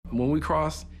When we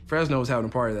crossed, Fresno was having a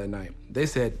party that night. They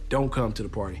said, don't come to the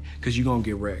party, because you're gonna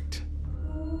get wrecked.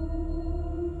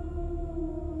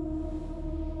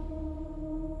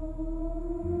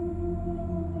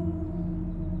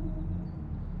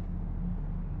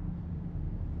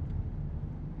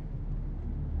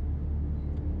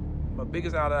 My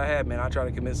biggest outlet I had, man, I tried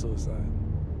to commit suicide.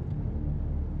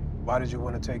 Why did you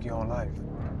want to take your own life?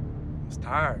 I was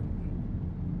tired.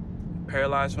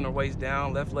 Paralyzed from the waist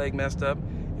down, left leg messed up,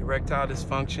 erectile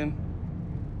dysfunction,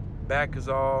 back is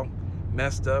all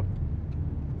messed up.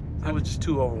 It was just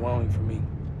too overwhelming for me.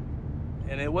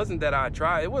 And it wasn't that I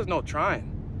tried, it was no trying.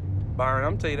 Byron,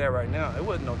 I'm telling you that right now, it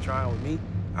wasn't no trying with me.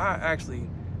 I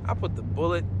put the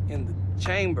bullet in the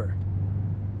chamber,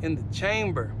 and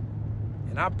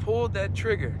I pulled that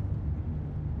trigger.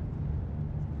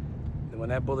 And when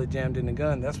that bullet jammed in the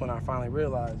gun, that's when I finally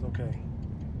realized, okay,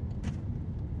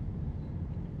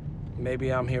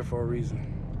 maybe I'm here for a reason.